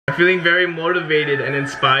I'm feeling very motivated and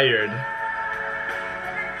inspired.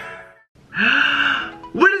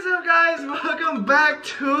 What is up, guys? Welcome back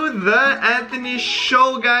to the Anthony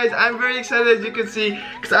Show, guys. I'm very excited, as you can see,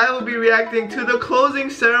 because I will be reacting to the closing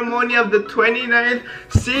ceremony of the 29th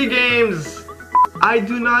SEA Games. I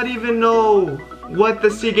do not even know what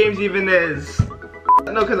the SEA Games even is.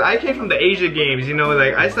 No, because I came from the Asia Games, you know,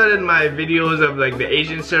 like I started my videos of like the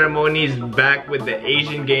Asian ceremonies back with the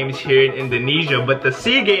Asian Games here in Indonesia. But the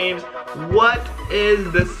SEA Games, what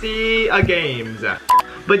is the SEA Games?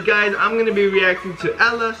 But guys, I'm gonna be reacting to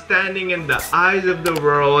Ella standing in the eyes of the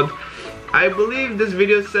world. I believe this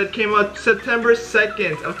video set came out September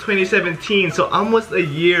 2nd of 2017, so almost a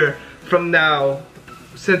year from now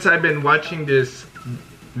since I've been watching this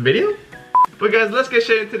video. But guys, let's get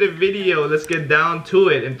straight into the video. Let's get down to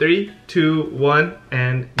it in 3, 2, 1,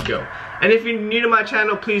 and go. And if you're new to my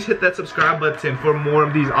channel, please hit that subscribe button for more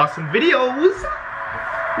of these awesome videos.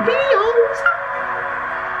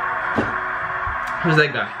 Who's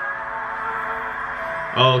that guy?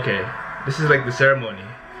 Oh, okay. This is like the ceremony.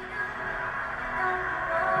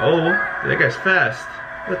 Oh, that guy's fast.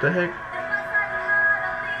 What the heck?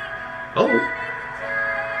 Oh.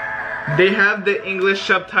 They have the English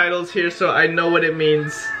subtitles here, so I know what it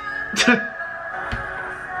means.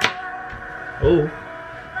 Oh.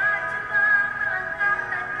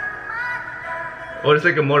 Oh, it's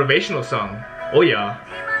like a motivational song. Oh yeah.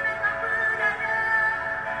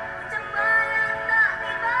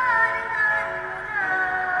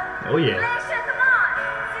 Oh yeah.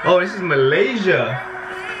 Oh, this is Malaysia.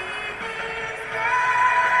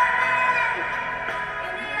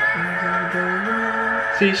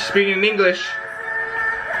 See, she's speaking in English.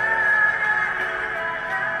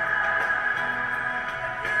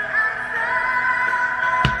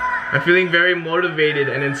 I'm feeling very motivated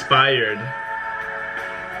and inspired.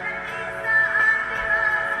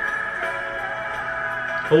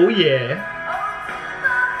 Oh yeah.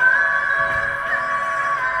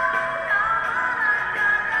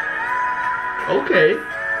 Okay.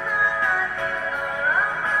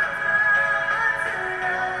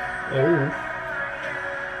 Oh.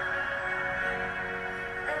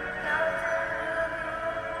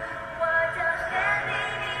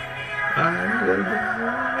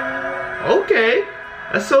 Okay,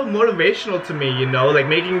 that's so motivational to me, you know, like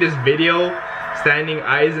making this video, standing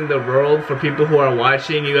eyes in the world for people who are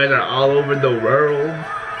watching. You guys are all over the world.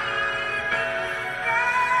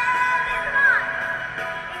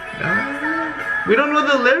 We don't know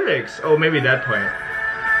the lyrics. Oh, maybe that part.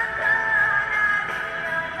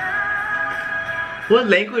 What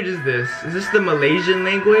language is this? Is this the Malaysian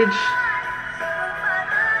language?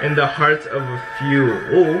 In the hearts of a few.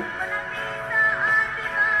 Oh.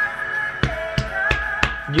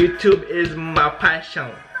 YouTube is my passion.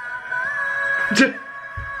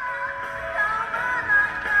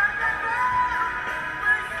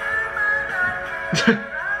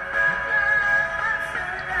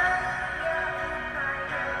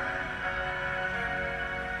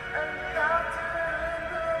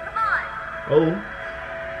 Oh.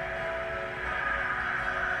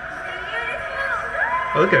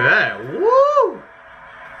 Look at that. Woo!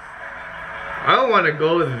 I don't want to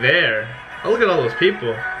go there. Oh, look at all those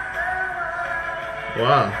people.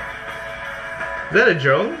 Wow. Is that a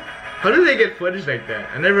drone? How do they get footage like that?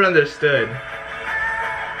 I never understood.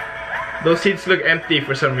 Those seats look empty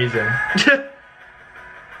for some reason.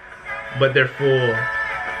 But they're full.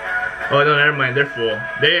 Oh no, never mind, they're full.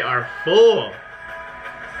 They are full.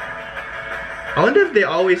 I wonder if they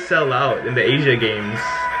always sell out in the Asia Games.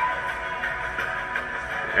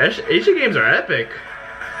 Asia Games are epic.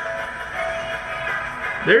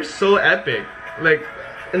 They're so epic. Like,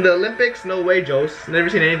 in the Olympics, no way, Jose. Never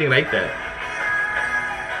seen anything like that.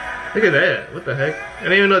 Look at that. What the heck? I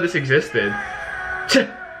didn't even know this existed.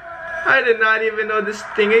 I did not even know this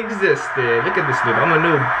thing existed. Look at this dude. I'm a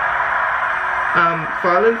noob. I'm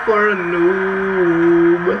falling for a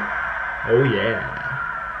noob. Oh yeah.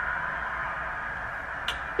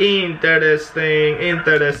 Interesting,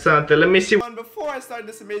 interesante. Let me see. Before I start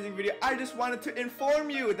this amazing video, I just wanted to inform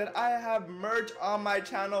you that I have merch on my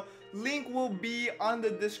channel. Link will be on the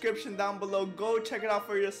description down below. Go check it out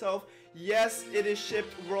for yourself. Yes, it is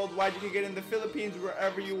shipped worldwide. You can get it in the Philippines,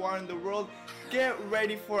 wherever you are in the world. Get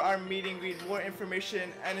ready for our meet and greet. More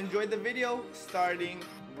information and enjoy the video starting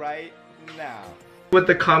right now. What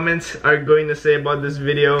the comments are going to say about this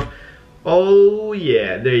video. Oh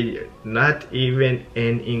yeah, they're not even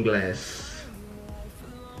in English.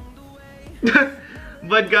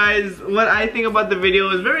 But guys, what I think about the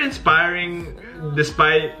video is very inspiring,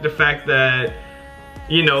 despite the fact that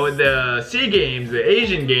you know, the SEA Games, the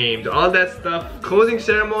Asian Games, all that stuff. Closing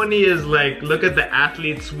ceremony is like, look at the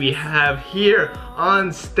athletes we have here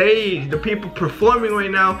on stage. The people performing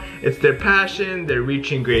right now, it's their passion, they're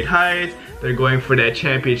reaching great heights, they're going for that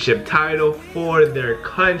championship title for their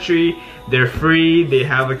country. They're free, they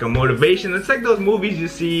have like a motivation. It's like those movies you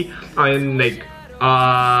see on like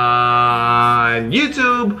on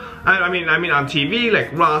YouTube, I mean on TV,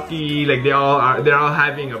 like Rocky, like they're all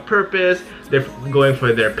having a purpose, they're going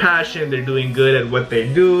for their passion, they're doing good at what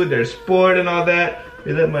they do, their sport and all that.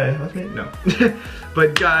 Is that my housemate? No.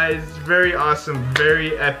 But guys, very awesome,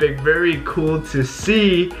 very epic, very cool to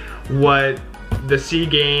see what the SEA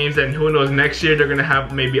Games, and who knows, next year they're gonna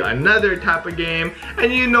have maybe another type of game,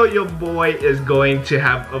 and you know your boy is going to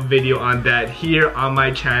have a video on that here on my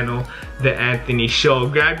channel, The Anthony Show.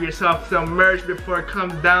 Grab yourself some merch before it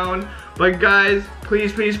comes down. But guys,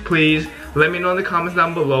 please, please, please let me know in the comments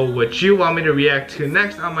down below what you want me to react to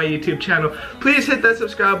next on my YouTube channel. Please hit that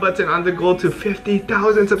subscribe button on the goal to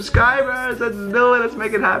 50,000 subscribers. Let's do it, let's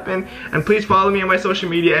make it happen. And please follow me on my social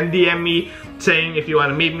media and DM me saying if you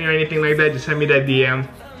want to meet me or anything like that. Just send me that DM.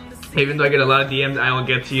 Even though I get a lot of DMs, I will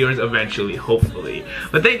get to yours eventually, hopefully.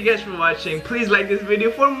 But thank you guys for watching. Please like this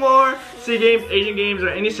video for more SEA Games, Asian Games, or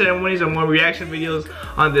any ceremonies or more reaction videos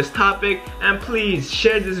on this topic. And please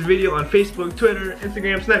share this video on Facebook, Twitter,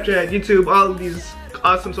 Instagram, Snapchat, YouTube, all of these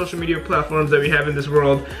awesome social media platforms that we have in this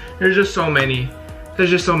world. There's just so many. There's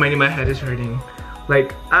just so many, my head is hurting.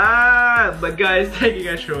 Like, but guys, thank you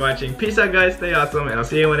guys for watching. Peace out guys, stay awesome, and I'll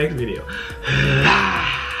see you in my next video.